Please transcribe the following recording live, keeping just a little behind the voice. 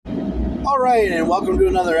All right, and welcome to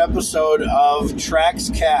another episode of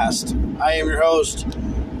Trackscast. I am your host,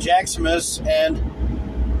 Jaximus, and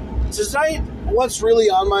tonight, what's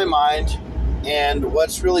really on my mind and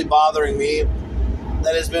what's really bothering me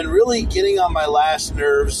that has been really getting on my last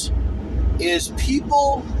nerves is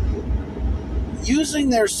people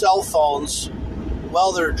using their cell phones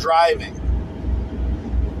while they're driving.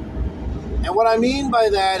 And what I mean by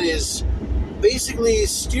that is basically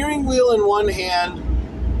steering wheel in one hand,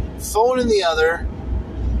 phone in the other,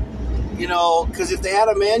 because if they had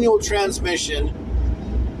a manual transmission,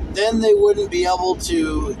 then they wouldn't be able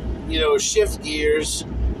to, shift gears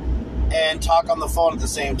and talk on the phone at the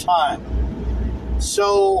same time.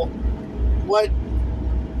 So what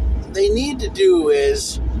they need to do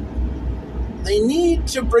is they need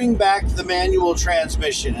to bring back the manual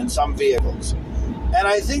transmission in some vehicles. And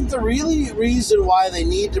I think the really reason why they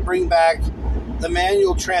need to bring back the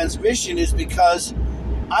manual transmission is because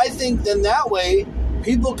I think then that way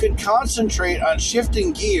people could concentrate on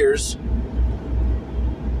shifting gears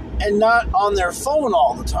and not on their phone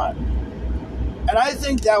all the time. And I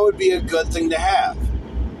think that would be a good thing to have.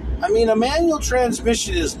 I mean, a manual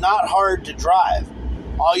transmission is not hard to drive.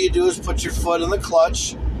 All you do is put your foot in the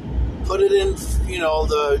clutch, put it in,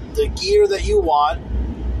 the gear that you want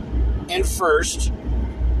in first,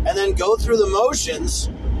 and then go through the motions.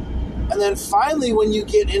 And then finally, when you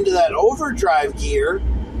get into that overdrive gear,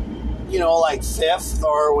 like fifth,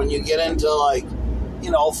 or when you get into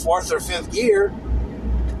fourth or fifth gear,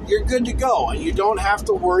 you're good to go. And you don't have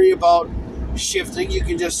to worry about shifting. You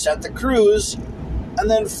can just set the cruise. And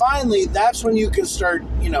then finally, that's when you can start,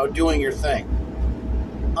 doing your thing.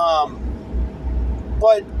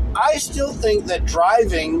 But I still think that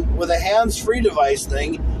driving with a hands-free device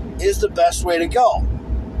thing is the best way to go.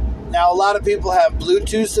 Now, a lot of people have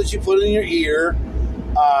Bluetooth that you put in your ear.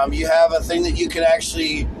 You have a thing that you can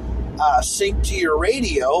actually sync to your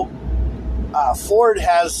radio. Ford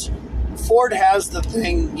has the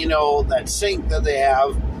thing, that sync that they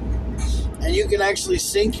have. And you can actually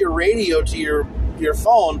sync your radio to your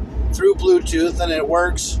phone through Bluetooth, and it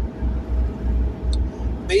works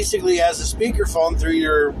basically as a speakerphone through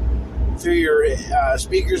your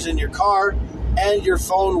speakers in your car, and your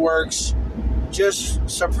phone works just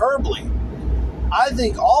superbly. I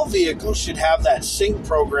think all vehicles should have that sync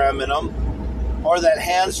program in them, or that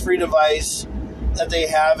hands-free device that they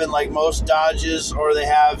have in like most Dodges, or they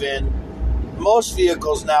have in most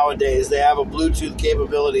vehicles nowadays. They have a Bluetooth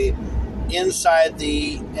capability inside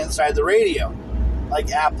the radio, like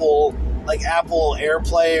Apple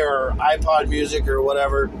AirPlay or iPod Music or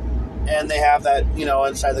whatever, and they have that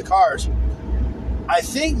inside the cars. I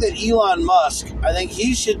think that Elon Musk,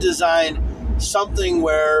 he should design something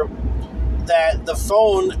where that the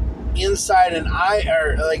phone inside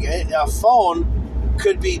a phone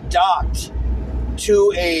could be docked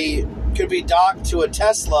to a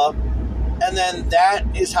Tesla, and then that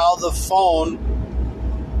is how the phone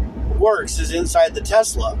works, is inside the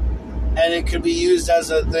Tesla, and it could be used as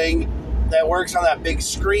a thing that works on that big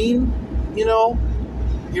screen.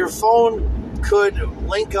 Your phone could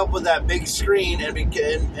link up with that big screen and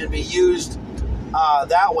be used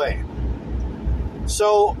that way.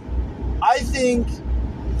 So I think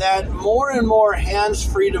that more and more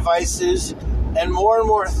hands-free devices and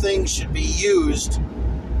more things should be used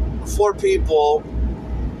for people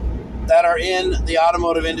that are in the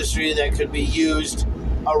automotive industry that could be used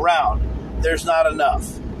around. There's not enough.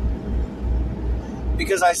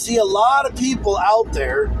 Because I see a lot of people out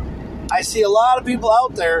there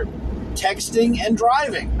texting and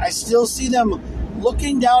driving. I still see them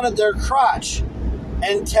looking down at their crotch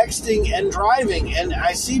and texting and driving, and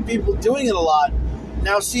I see people doing it a lot.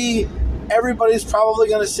 Now, see, everybody's probably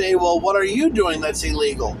going to say, well, what are you doing that's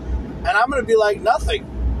illegal? And I'm going to be like, nothing,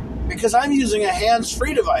 because I'm using a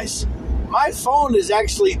hands-free device. My phone is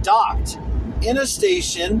actually docked in a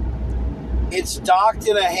station. It's docked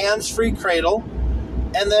in a hands-free cradle,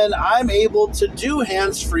 and then I'm able to do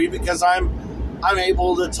hands-free because I'm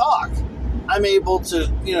able to talk. I'm able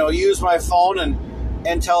to, use my phone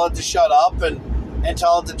and tell it to shut up and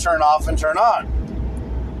tell it to turn off and turn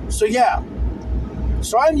on. So yeah.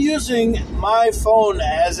 So I'm using my phone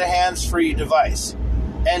as a hands-free device.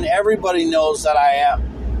 And everybody knows that I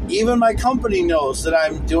am. Even my company knows that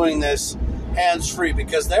I'm doing this hands-free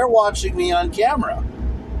because they're watching me on camera.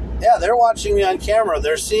 Yeah, they're watching me on camera.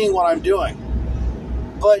 They're seeing what I'm doing.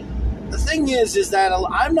 But the thing is that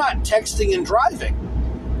I'm not texting and driving.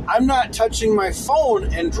 I'm not touching my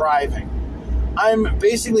phone and driving. I'm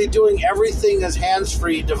basically doing everything as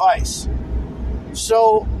hands-free device.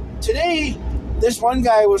 So today, this one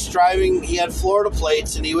guy was driving. He had Florida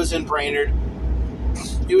plates, and he was in Brainerd.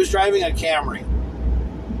 He was driving a Camry.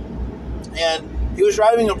 And he was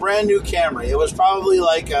driving a brand new Camry. It was probably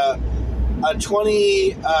like a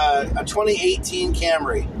 2018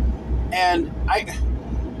 Camry. And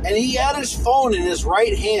he had his phone in his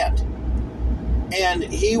right hand. And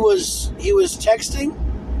he was texting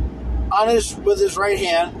with his right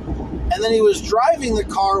hand, and then he was driving the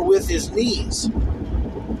car with his knees.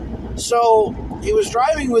 So he was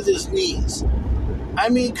driving with his knees. I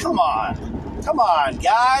mean, come on,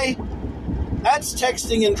 guy. That's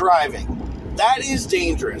texting and driving. That is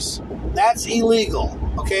dangerous. That's illegal.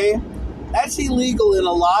 Okay, that's illegal in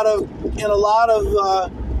a lot of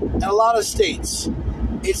states.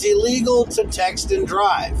 It's illegal to text and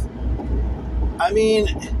drive. I mean,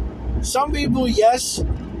 some people, yes,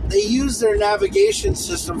 they use their navigation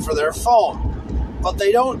system for their phone, but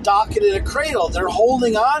they don't dock it in a cradle. They're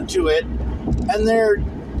holding on to it, and they're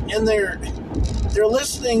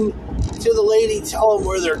listening to the lady tell them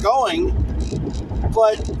where they're going,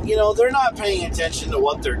 but they're not paying attention to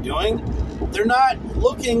what they're doing. They're not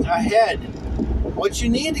looking ahead. What you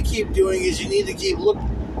need to keep doing is you need to keep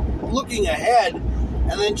looking ahead,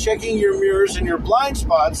 and then checking your mirrors and your blind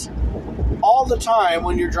spots all the time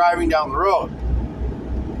when you're driving down the road.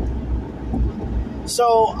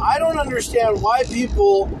 So I don't understand why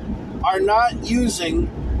people are not using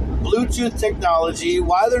Bluetooth technology,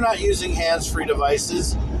 why they're not using hands-free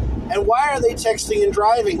devices, and why are they texting and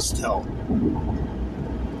driving still?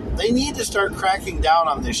 They need to start cracking down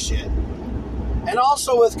on this shit. And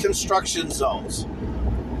also with construction zones.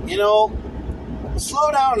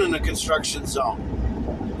 Slow down in a construction zone.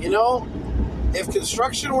 If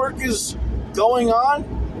construction work is going on,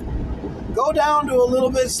 go down to a little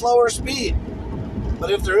bit slower speed. But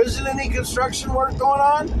if there isn't any construction work going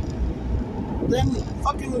on, then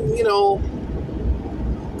fucking,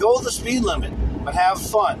 go the speed limit, but have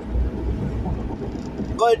fun.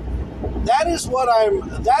 But that is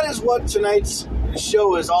what tonight's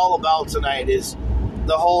show is all about tonight, is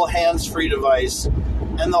the whole hands-free device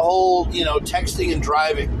and the whole, texting and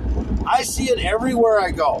driving. I see it everywhere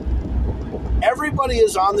I go. Everybody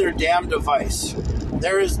is on their damn device.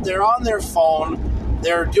 They're on their phone.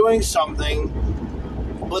 They're doing something.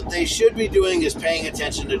 What they should be doing is paying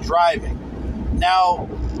attention to driving. Now,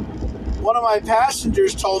 one of my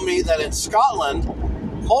passengers told me that in Scotland,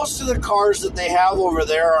 most of the cars that they have over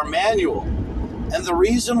there are manual. And the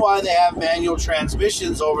reason why they have manual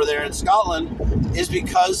transmissions over there in Scotland is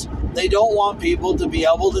because they don't want people to be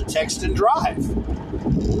able to text and drive.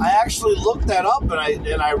 I actually looked that up,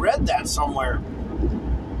 and I read that somewhere.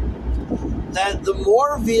 That the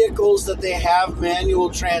more vehicles that they have manual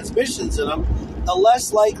transmissions in them, the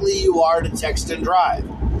less likely you are to text and drive.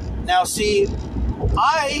 Now, see,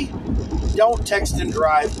 I don't text and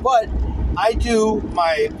drive, but I do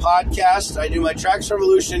my podcast. I do my Tracks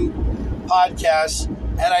Revolution podcast,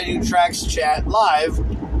 and I do Tracks Chat live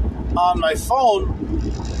on my phone,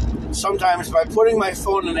 sometimes by putting my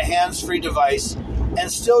phone in a hands-free device and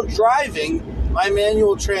still driving my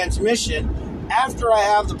manual transmission after I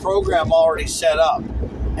have the program already set up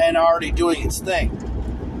and already doing its thing.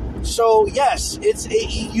 So yes,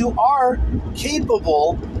 you are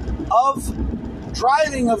capable of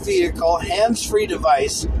driving a vehicle, hands-free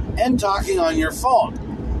device, and talking on your phone.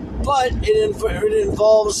 But it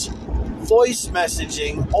involves voice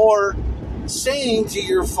messaging or saying to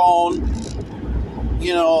your phone,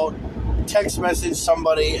 text message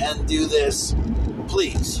somebody and do this,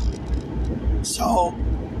 please. So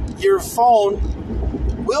your phone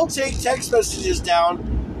will take text messages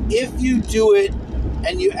down if you do it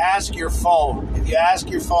and you ask your phone. If you ask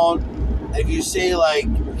your phone, if you say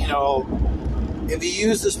if you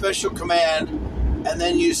use the special command and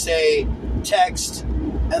then you say text,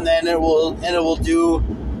 and then it will do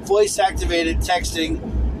voice activated texting,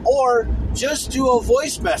 or just do a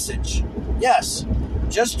voice message. Yes,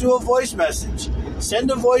 just do a voice message. Send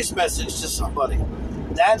a voice message to somebody.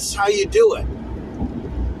 That's how you do it.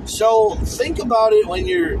 So think about it when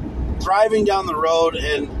you're driving down the road,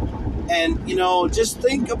 and just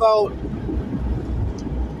think about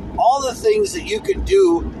all the things that you could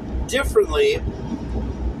do differently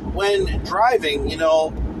when driving.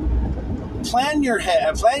 Plan your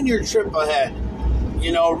trip ahead.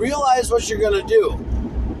 Realize what you're going to do,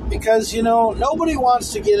 because nobody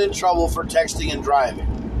wants to get in trouble for texting and driving.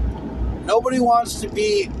 Nobody wants to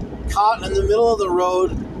be caught in the middle of the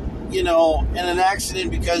road, in an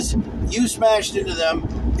accident because you smashed into them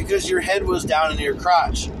because your head was down in your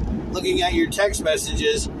crotch, looking at your text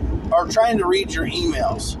messages or trying to read your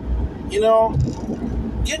emails.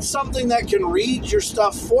 Get something that can read your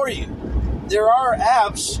stuff for you. There are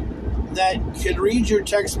apps that can read your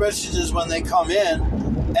text messages when they come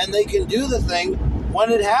in, and they can do the thing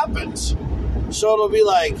when it happens. So it'll be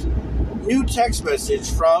like, new text message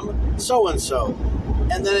from so-and-so.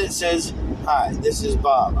 And then it says, hi, this is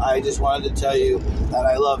Bob. I just wanted to tell you that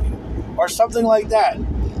I love you. Or something like that.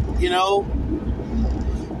 You know,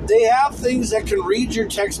 they have things that can read your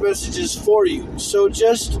text messages for you. So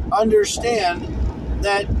just understand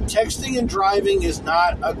that texting and driving is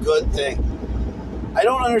not a good thing. I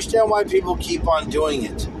don't understand why people keep on doing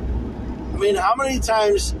it. I mean, how many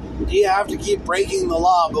times do you have to keep breaking the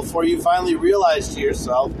law before you finally realize to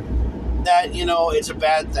yourself that, you know, it's a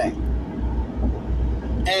bad thing?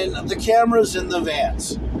 And the cameras in the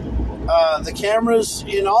vans, the cameras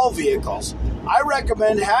in all vehicles. I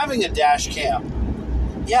recommend having a dash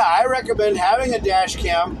cam. Yeah, I recommend having a dash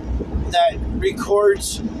cam that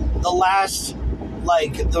records the last,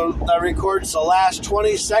 that records the last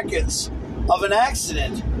 20 seconds of an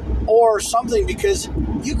accident or something, because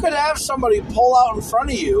you could have somebody pull out in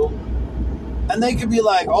front of you and they could be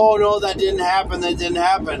like, oh no, that didn't happen.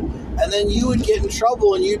 And then you would get in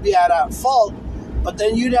trouble and you'd be at fault. But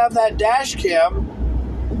then you'd have that dash cam,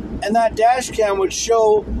 and that dash cam would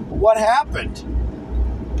show what happened.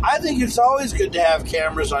 I think it's always good to have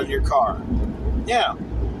cameras on your car. Yeah.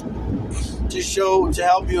 To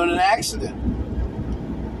help you in an accident.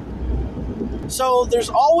 So there's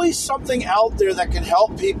always something out there that can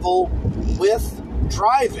help people with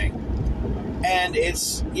driving. And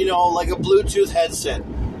it's, you know, like a Bluetooth headset.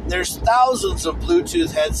 There's thousands of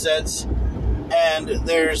Bluetooth headsets. And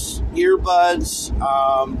there's earbuds,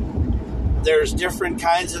 there's different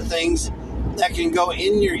kinds of things that can go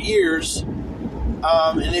in your ears.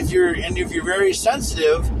 And if you're very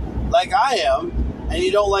sensitive, like I am, and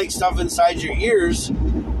you don't like stuff inside your ears,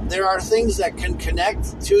 there are things that can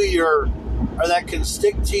connect to or that can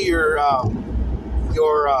stick to your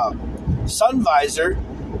sun visor,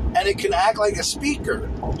 and it can act like a speaker.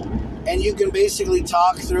 And you can basically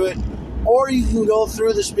talk through it. Or you can go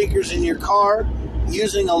through the speakers in your car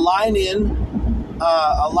using a line-in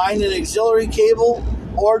auxiliary cable,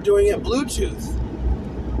 or doing it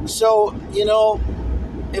Bluetooth. So, you know,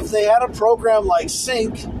 if they had a program like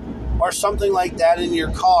Sync or something like that in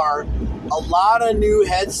your car, a lot of new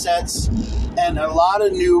headsets and a lot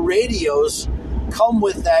of new radios come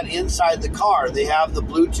with that inside the car. They have the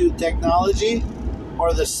Bluetooth technology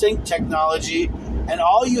or the Sync technology. And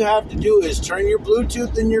all you have to do is turn your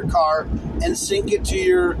Bluetooth in your car and sync it to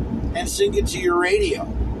your radio,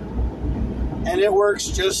 and it works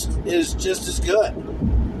just as good.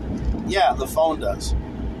 Yeah, the phone does.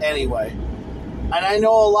 Anyway, and I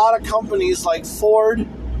know a lot of companies like Ford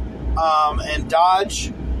and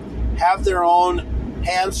Dodge have their own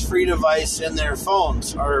hands-free device in their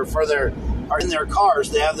phones, or in their cars.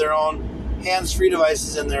 They have their own hands-free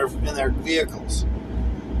devices in their vehicles.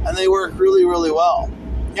 And they work really, really well.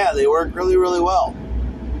 Yeah, they work really, really well.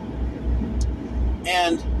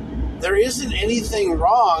 And there isn't anything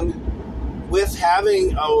wrong with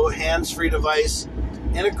having a hands-free device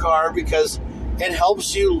in a car, because it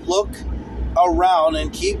helps you look around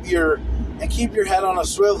and keep your head on a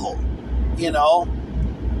swivel, you know?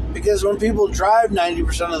 Because when people drive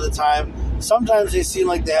 90% of the time, sometimes they seem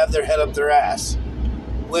like they have their head up their ass,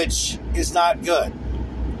 which is not good.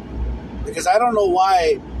 Because I don't know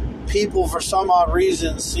why people, for some odd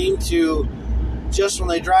reason, seem to, just when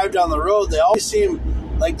they drive down the road, they always seem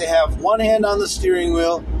like they have one hand on the steering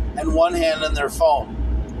wheel and one hand on their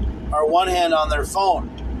phone, or one hand on their phone,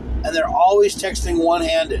 and they're always texting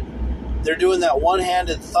one-handed. They're doing that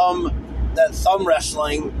one-handed thumb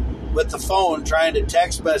wrestling with the phone, trying to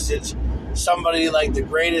text message somebody like the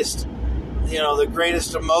greatest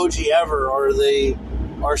emoji ever,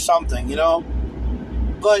 or something, you know.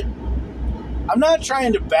 But I'm not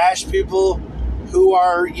trying to bash people who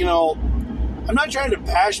are, you know, I'm not trying to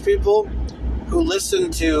bash people who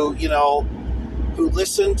listen to,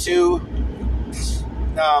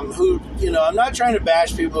 I'm not trying to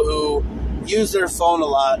bash people who use their phone a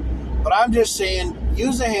lot, but I'm just saying,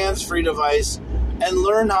 use a hands-free device and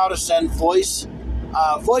learn how to send voice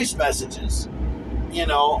messages, you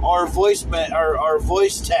know, or voice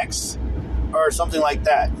texts, or something like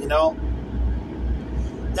that, you know.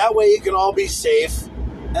 That way you can all be safe,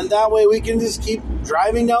 and that way we can just keep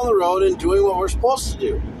driving down the road and doing what we're supposed to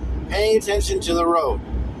do, paying attention to the road.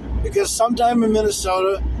 Because sometime in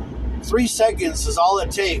Minnesota, 3 seconds is all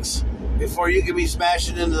it takes before you can be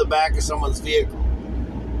smashing into the back of someone's vehicle.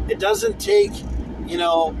 It doesn't take,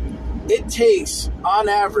 it takes, on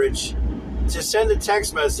average, to send a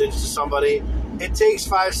text message to somebody, it takes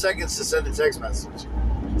 5 seconds to send a text message.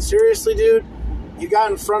 Seriously, dude? You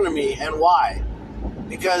got in front of me, and why?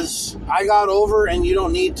 Because I got over and you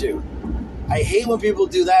don't need to. I hate when people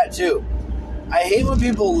do that too. I hate when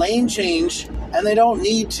people lane change and they don't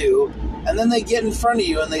need to, and then they get in front of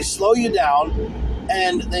you and they slow you down,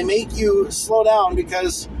 and they make you slow down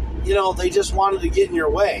because, they just wanted to get in your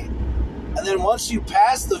way. And then once you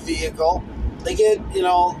pass the vehicle, they get,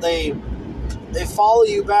 they follow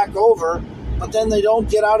you back over, but then they don't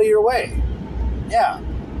get out of your way. Yeah.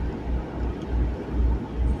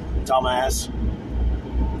 Dumbass.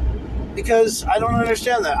 Because I don't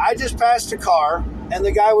understand that. I just passed a car, and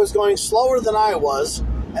the guy was going slower than I was,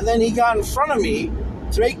 and then he got in front of me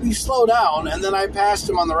to make me slow down, and then I passed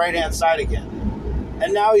him on the right-hand side again.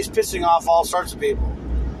 And now he's pissing off all sorts of people.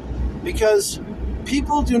 Because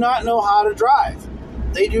people do not know how to drive.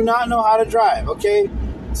 They do not know how to drive, okay?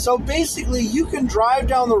 So basically, you can drive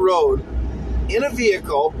down the road in a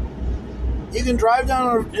vehicle. You can drive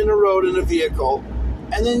down in a road in a vehicle,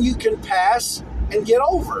 and then you can pass and get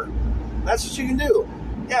over. That's what you can do.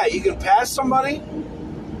 Yeah, you can pass somebody,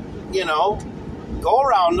 go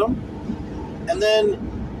around them, and then,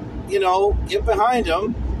 get behind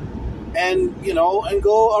them, and, and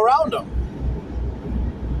go around them.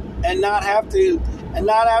 And not have to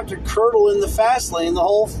curdle in the fast lane the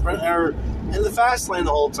whole time.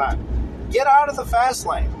 Get out of the fast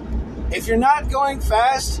lane. If you're not going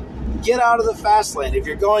fast, get out of the fast lane. If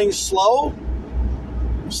you're going slow,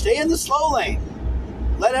 stay in the slow lane.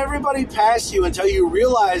 Let everybody pass you until you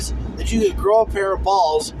realize that you could grow a pair of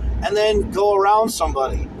balls and then go around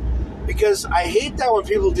somebody. Because I hate that when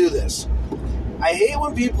people do this. I hate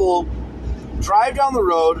when people drive down the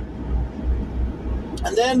road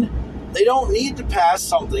and then they don't need to pass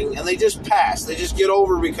something and they just pass. They just get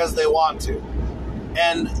over because they want to.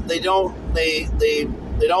 And they don't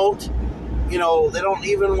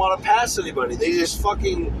even want to pass anybody. They just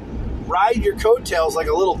fucking ride your coattails like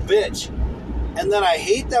a little bitch. And then I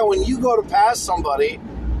hate that when you go to pass somebody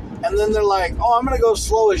and then they're like, oh, I'm going to go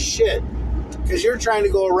slow as shit because you're trying to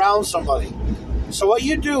go around somebody. So what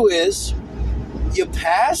you do is you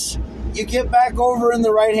pass, you get back over in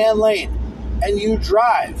the right-hand lane, and you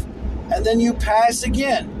drive, and then you pass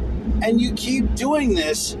again, and you keep doing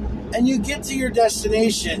this, and you get to your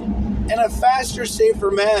destination in a faster,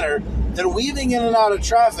 safer manner than weaving in and out of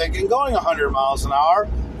traffic and going 100 miles an hour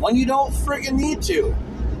when you don't friggin' need to.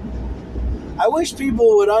 I wish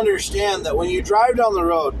people would understand that when you drive down the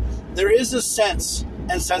road, there is a sense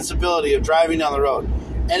and sensibility of driving down the road.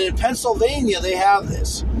 And in Pennsylvania, they have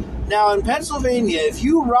this. Now, in Pennsylvania, if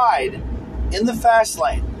you ride in the fast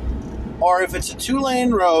lane, or if it's a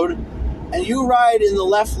 2-lane road and you ride in the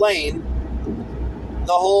left lane,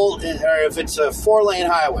 or if it's a 4-lane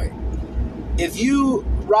highway, if you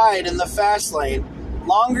ride in the fast lane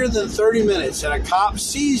longer than 30 minutes and a cop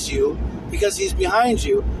sees you because he's behind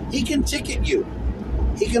you, he can ticket you.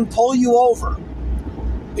 He can pull you over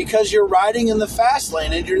because you're riding in the fast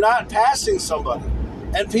lane and you're not passing somebody.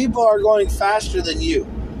 And people are going faster than you.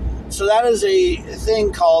 So that is a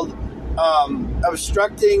thing called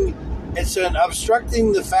obstructing. It's an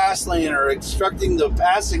obstructing the fast lane or obstructing the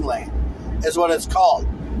passing lane is what it's called.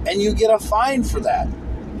 And you get a fine for that.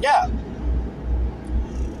 Yeah.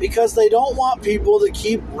 Because they don't want people to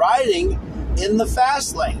keep riding in the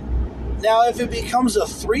fast lane. Now, if it becomes a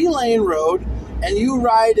 3-lane road and you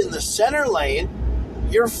ride in the center lane,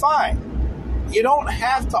 you're fine. You don't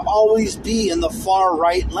have to always be in the far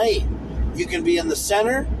right lane. You can be in the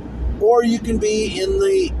center, or you can be in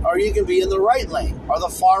the right lane, or the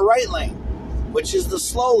far right lane, which is the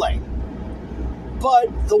slow lane.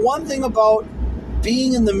 But the one thing about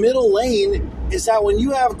being in the middle lane is that when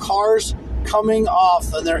you have cars coming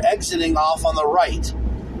off and they're exiting off on the right,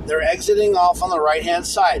 they're exiting off on the right-hand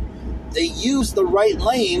side. They use the right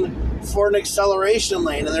lane for an acceleration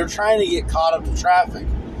lane, and they're trying to get caught up to traffic.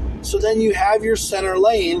 So then you have your center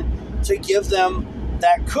lane to give them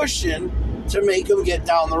that cushion to make them get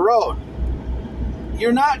down the road.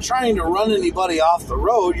 You're not trying to run anybody off the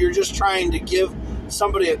road. You're just trying to give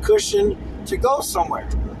somebody a cushion to go somewhere.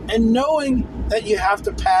 And knowing that you have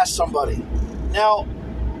to pass somebody. Now,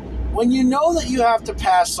 when you know that you have to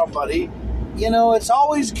pass somebody, it's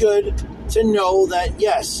always good to know that,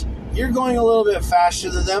 yes, you're going a little bit faster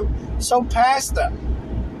than them, so pass them.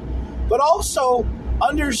 But also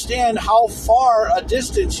understand how far a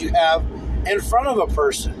distance you have in front of a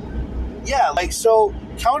person. Yeah, so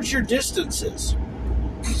count your distances.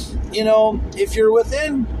 If you're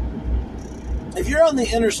on the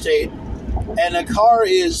interstate and a car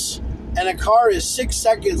is 6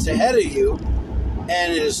 seconds ahead of you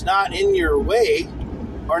and is not in your way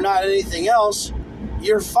or not anything else,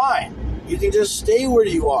 you're fine. You can just stay where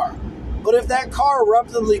you are. But if that car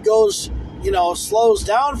rapidly goes, slows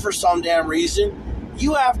down for some damn reason,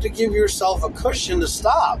 you have to give yourself a cushion to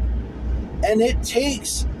stop. And it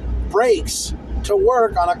takes brakes to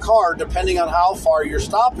work on a car depending on how far your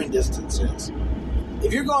stopping distance is.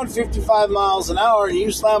 If you're going 55 miles an hour and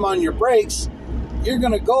you slam on your brakes, you're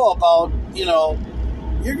going to go about,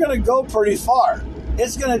 you're going to go pretty far.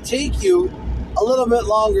 It's going to take you a little bit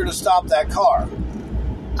longer to stop that car.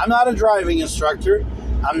 I'm not a driving instructor.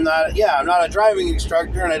 I'm not a driving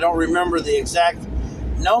instructor, and I don't remember the exact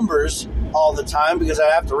numbers all the time because I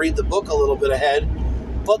have to read the book a little bit ahead.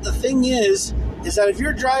 But the thing is that if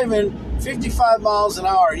you're driving 55 miles an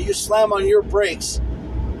hour and you slam on your brakes,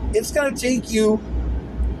 it's going to take you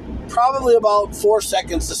probably about 4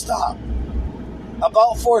 seconds to stop.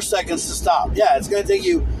 About 4 seconds to stop. Yeah, it's going to take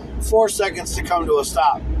you 4 seconds to come to a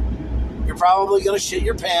stop. You're probably going to shit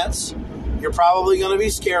your pants. You're probably going to be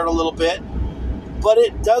scared a little bit. But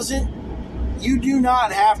you do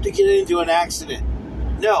not have to get into an accident.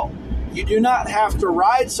 No, you do not have to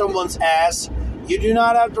ride someone's ass. You do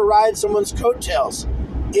not have to ride someone's coattails.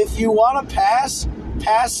 If you want to pass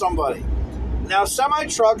somebody. Now,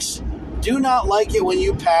 semi-trucks do not like it when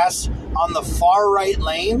you pass on the far right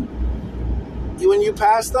lane. When you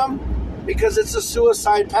pass them, because it's a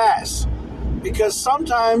suicide pass. Because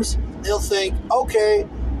sometimes they'll think, okay,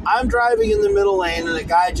 I'm driving in the middle lane and a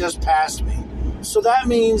guy just passed me. So that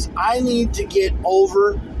means I need to get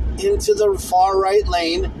over into the far right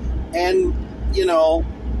lane and,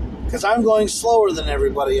 because I'm going slower than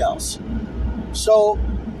everybody else. So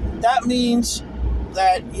that means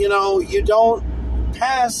that, you don't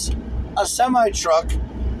pass a semi-truck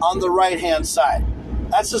on the right-hand side.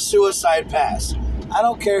 That's a suicide pass. I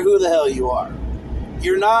don't care who the hell you are.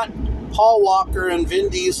 You're not Paul Walker and Vin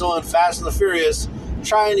Diesel and Fast and the Furious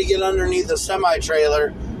trying to get underneath a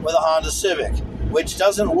semi-trailer with a Honda Civic, which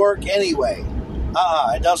doesn't work anyway.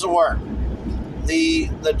 It doesn't work. The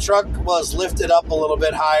truck was lifted up a little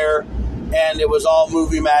bit higher, and it was all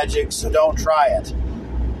movie magic, so don't try it.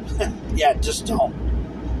 Yeah, just don't.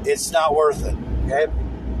 It's not worth it, okay?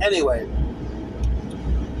 Anyway,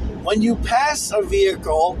 when you pass a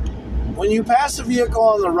vehicle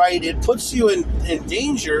on the right, it puts you in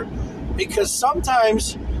danger because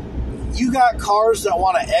sometimes you got cars that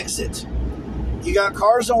want to exit.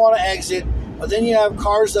 But then you have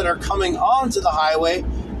cars that are coming onto the highway,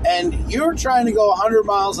 and you're trying to go 100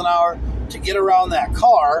 miles an hour to get around that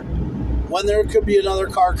car when there could be another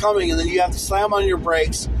car coming, and then you have to slam on your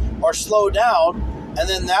brakes or slow down, and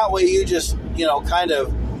then that way you just,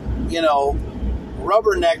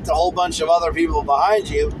 rubbernecked a whole bunch of other people behind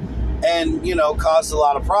you and, caused a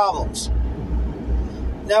lot of problems.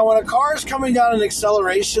 Now, when a car is coming down an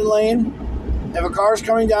acceleration lane,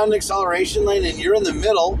 and you're in the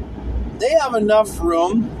middle, they have enough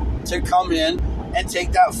room to come in and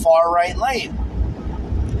take that far right lane.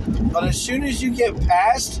 But as soon as you get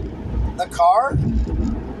past the car,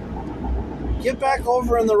 get back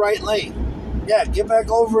over in the right lane. Yeah, get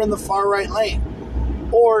back over in the far right lane.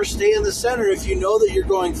 Or stay in the center if you know that you're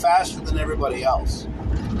going faster than everybody else.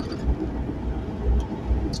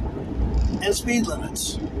 And speed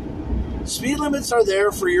limits. Speed limits are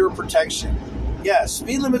there for your protection. Yeah,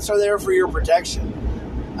 speed limits are there for your protection.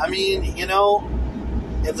 I mean,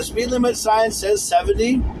 if the speed limit sign says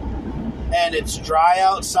 70 and it's dry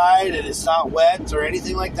outside and it's not wet or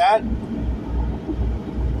anything like that,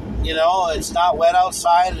 it's not wet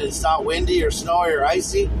outside and it's not windy or snowy or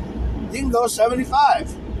icy, you can go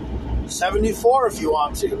 75, 74 if you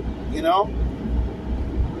want to,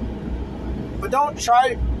 But don't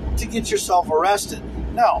try to get yourself arrested.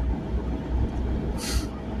 No.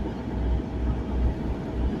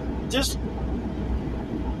 Just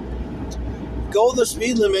go the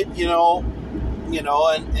speed limit,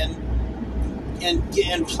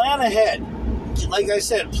 and plan ahead. Like I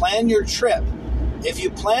said, plan your trip. If you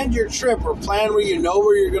planned your trip or plan where you know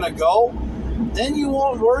where you're going to go, then you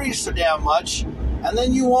won't worry so damn much, and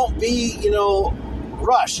then you won't be,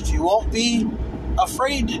 rushed. You won't be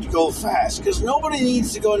afraid to go fast, because nobody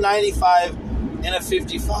needs to go 95 in a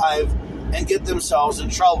 55 and get themselves in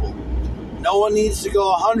trouble. No one needs to go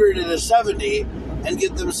 100 in a 70 and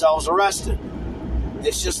get themselves arrested.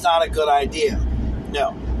 It's just not a good idea.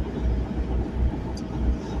 No.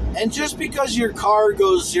 And just because your car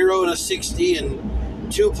goes 0 to 60 in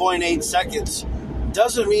 2.8 seconds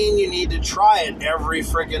doesn't mean you need to try it every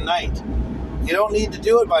friggin' night. You don't need to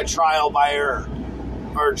do it by trial by error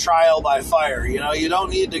or trial by fire. You don't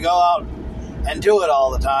need to go out and do it all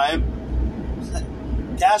the time.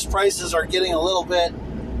 Gas prices are getting a little bit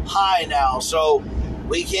high now, so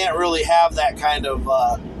we can't really have that kind of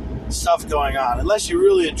stuff going on. Unless you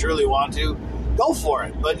really and truly want to, go for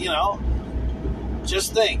it. But,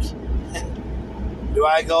 just think. Do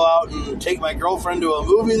I go out and take my girlfriend to a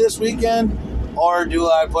movie this weekend, or do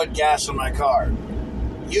I put gas in my car?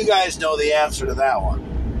 You guys know the answer to that one.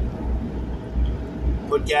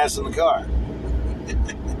 Put gas in the car.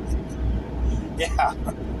 Yeah.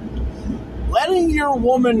 Letting your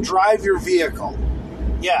woman drive your vehicle.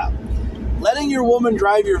 Yeah. Letting your woman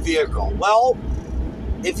drive your vehicle. Well,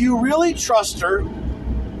 if you really trust her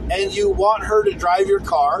and you want her to drive your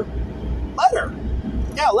car, let her.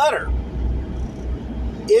 Yeah, let her.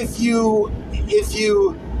 If you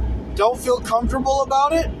don't feel comfortable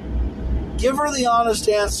about it, give her the honest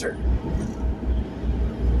answer.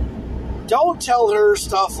 Don't tell her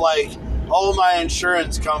stuff like, "Oh, my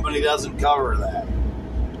insurance company doesn't cover that."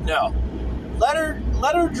 No. Let her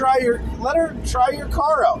try your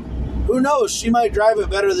car out. Who knows? She might drive it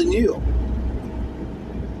better than you.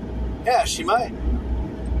 Yeah, she might.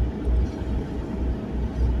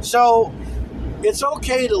 So it's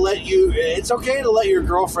okay to let your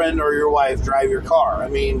girlfriend or your wife drive your car. I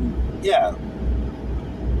mean, yeah.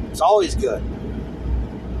 It's always good.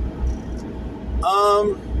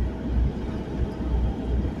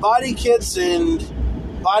 Body kits and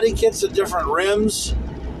different rims.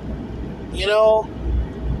 You know,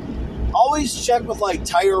 always check with like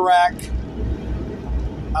Tire Rack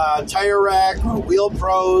or Wheel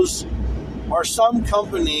Pros or some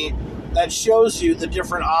company that shows you the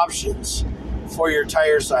different options for your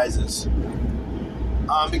tire sizes.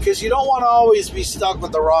 Because you don't want to always be stuck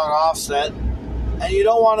with the wrong offset, and you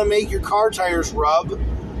don't want to make your car tires rub,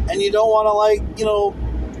 and you don't want to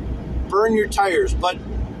burn your tires. But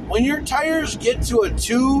when your tires get to a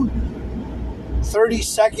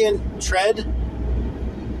 2/32 tread,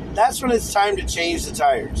 that's when it's time to change the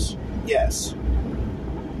tires. Yes.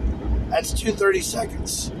 That's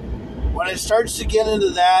 2/32. When it starts to get into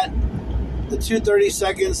that, the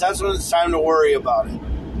 2/32, that's when it's time to worry about it.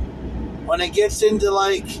 When it gets into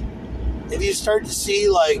if you start to see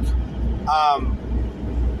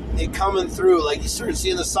it coming through, like you start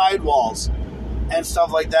seeing the sidewalls and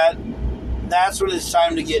stuff like that, that's when it's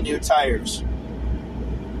time to get new tires.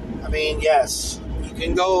 I mean, yes, you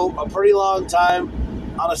can go a pretty long time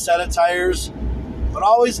on a set of tires, but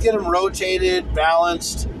always get them rotated,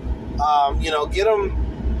 balanced.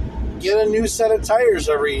 Get a new set of tires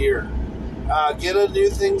every year. Get a new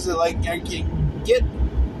things that get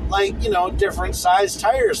different size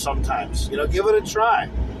tires sometimes. Give it a try.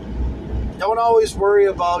 Don't always worry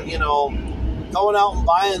about going out and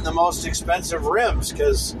buying the most expensive rims,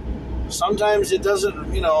 because sometimes it doesn't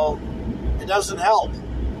help.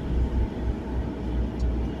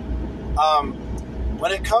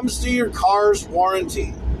 When it comes to your car's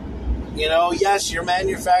warranty, yes, your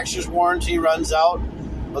manufacturer's warranty runs out,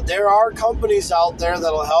 but there are companies out there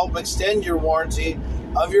that'll help extend your warranty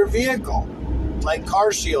of your vehicle, like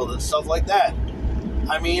CarShield and stuff like that.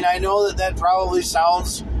 I mean, I know that probably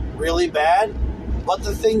sounds really bad, but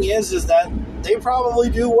the thing is that they probably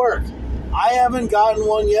do work. I haven't gotten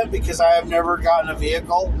one yet because I have never gotten a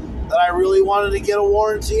vehicle that I really wanted to get a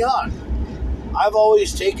warranty on. I've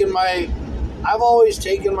always taken my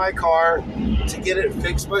car to get it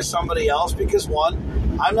fixed by somebody else because, one,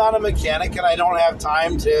 I'm not a mechanic and I don't have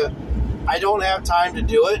time to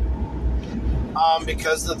do it.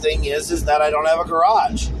 Because the thing is that I don't have a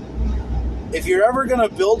garage. If you're ever going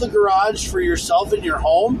to build a garage for yourself in your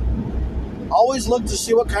home, always look to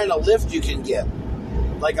see what kind of lift you can get,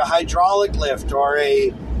 like a hydraulic lift or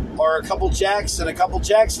a couple jacks and a couple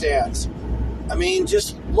jack stands. I mean,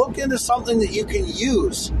 just look into something that you can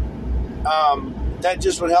use that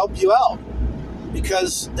just would help you out,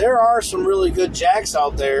 because there are some really good jacks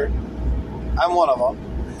out there. I'm one of them.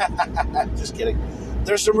 Just kidding.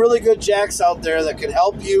 There's some really good jacks out there that can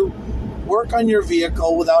help you work on your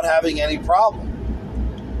vehicle without having any problem.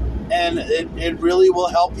 And it really will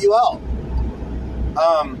help you out.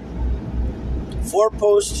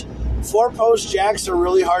 Four-post jacks are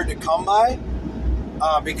really hard to come by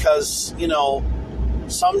because,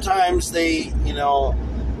 sometimes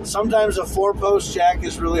sometimes a 4-post jack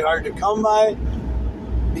is really hard to come by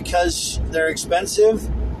because they're expensive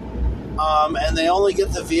and they only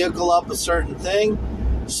get the vehicle up a certain thing.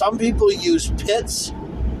 Some people use pits.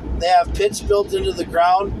 They have pits built into the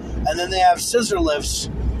ground, and then they have scissor lifts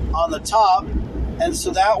on the top, and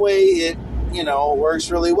so that way it,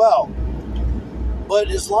 works really well. But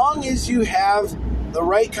as long as you have the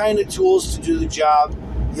right kind of tools to do the job,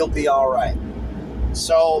 you'll be all right.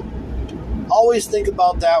 So always think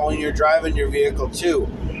about that when you're driving your vehicle too.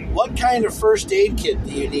 What kind of first aid kit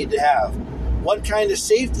do you need to have? What kind of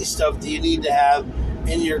safety stuff do you need to have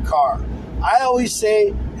in your car? I always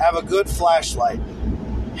say have a good flashlight.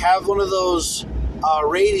 Have one of those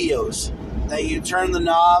radios that you turn the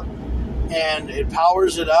knob and it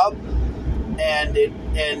powers it up, and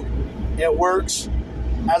it works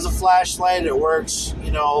as a flashlight. It works,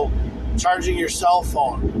 charging your cell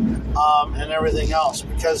phone, and everything else,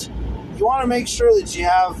 because you want to make sure that you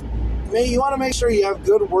have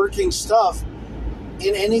good working stuff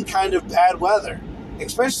in any kind of bad weather,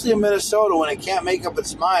 especially in Minnesota when it can't make up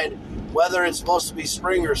its mind whether it's supposed to be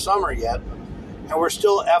spring or summer yet, and we're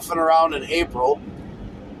still effing around in April.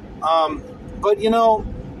 But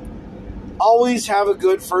always have a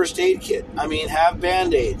good first aid kit. I mean, have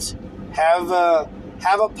Band-Aids, have a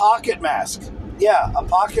pocket mask. Yeah, a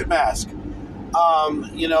pocket mask.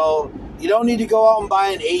 You don't need to go out and buy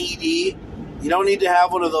an AED. You don't need to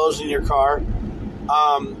have one of those in your car.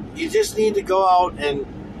 You just need to go out and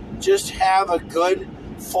just have a good,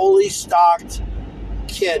 fully stocked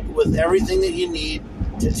kit with everything that you need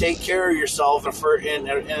to take care of yourself in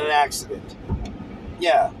an accident.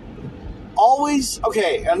 Yeah. Always,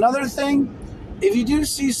 okay, another thing, if you do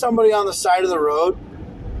see somebody on the side of the road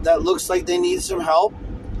that looks like they need some help,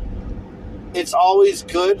 it's always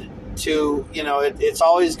good to, it's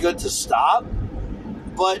always good to stop,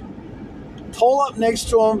 but pull up next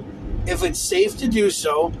to them if it's safe to do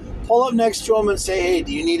so. Pull up next to them and say, hey,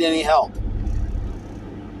 do you need any help?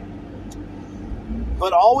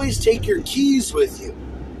 But always take your keys with you.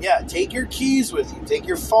 Yeah, take your keys with you. Take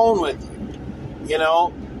your phone with you.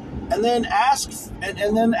 And then ask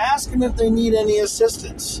them if they need any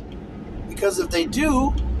assistance. Because if they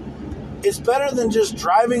do, it's better than just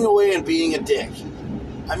driving away and being a dick.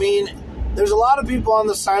 I mean, there's a lot of people on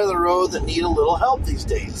the side of the road that need a little help these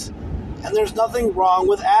days. And there's nothing wrong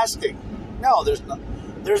with asking. No, there's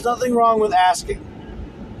nothing wrong with asking.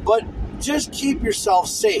 But just keep yourself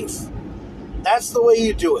safe. That's the way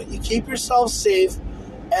you do it. You keep yourself safe,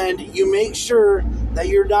 and you make sure that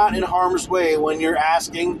you're not in harm's way when you're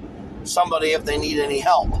asking somebody if they need any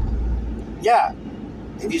help. Yeah.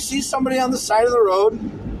 If you see somebody on the side of the road,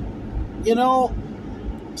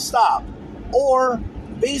 stop. Or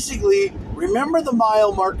basically, remember the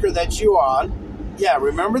mile marker that you're on. Yeah,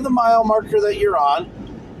 remember the mile marker that you're on,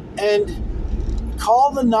 and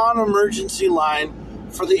call the non-emergency line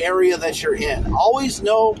for the area that you're in. Always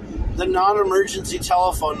know the non-emergency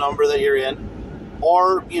telephone number that you're in,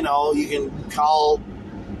 or, you can call,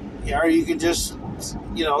 or you can just,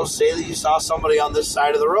 say that you saw somebody on this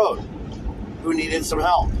side of the road who needed some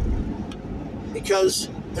help. Because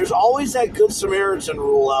there's always that Good Samaritan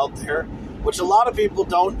rule out there, which a lot of people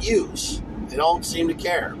don't use. They don't seem to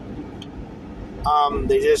care.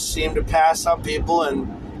 They just seem to pass up people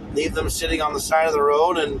and leave them sitting on the side of the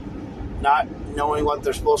road and not knowing what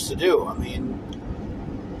they're supposed to do. I mean,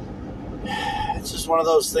 it's just one of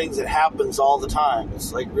those things that happens all the time.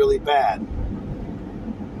 It's like really bad.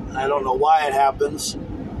 I don't know why it happens.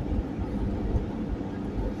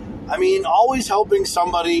 I mean, always helping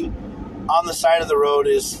somebody on the side of the road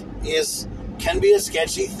can be a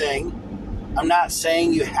sketchy thing. I'm not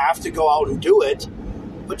saying you have to go out and do it,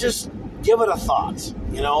 but just give it a thought,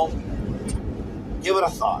 Give it a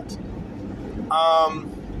thought.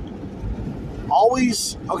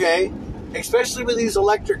 Always, okay, especially with these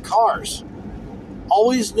electric cars,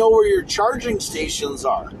 always know where your charging stations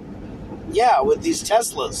are. Yeah, with these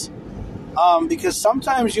Teslas. Because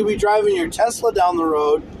sometimes you'll be driving your Tesla down the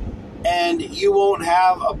road and you won't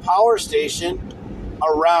have a power station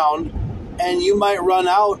around, and you might run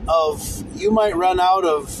out of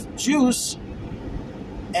juice.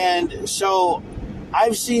 And so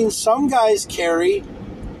I've seen some guys carry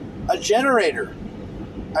a generator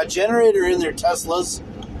in their Teslas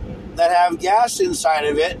that have gas inside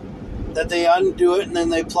of it, that they undo it and then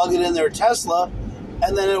they plug it in their Tesla,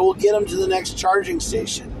 and then it will get them to the next charging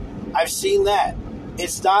station. I've seen that.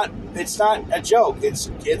 It's not a joke. It's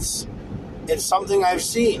something I've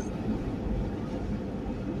seen.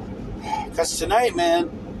 Because tonight, man,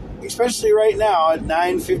 especially right now at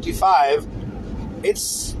 9:55,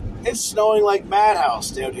 it's snowing like madhouse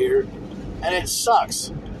down here, and it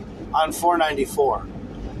sucks on 494.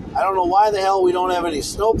 I don't know why the hell we don't have any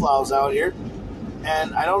snowplows out here,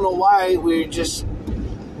 and I don't know why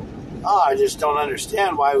I just don't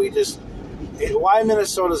understand why why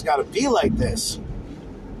Minnesota's got to be like this.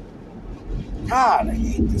 God, I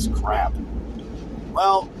hate this crap.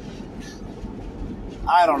 Well,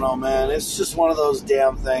 I don't know, man. It's just one of those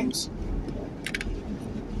damn things.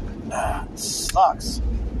 It sucks.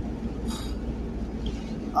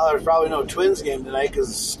 Oh, there's probably no Twins game tonight because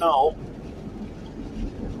of snow.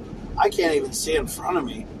 I can't even see in front of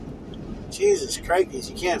me. Jesus Christ,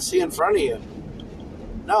 you can't see in front of you.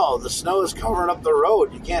 No, the snow is covering up the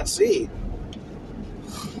road. You can't see.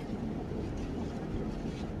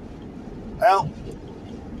 Well,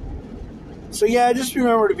 so yeah, just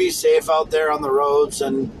remember to be safe out there on the roads,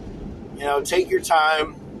 and take your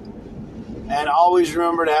time, and always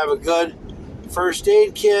remember to have a good first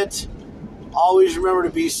aid kit. Always remember to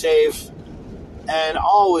be safe, and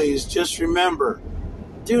always just remember,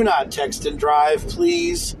 do not text and drive,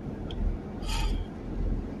 please.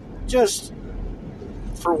 Just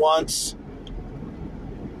for once,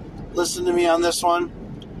 listen to me on this one.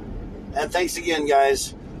 And thanks again,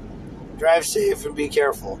 guys. Drive safe and be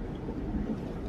careful.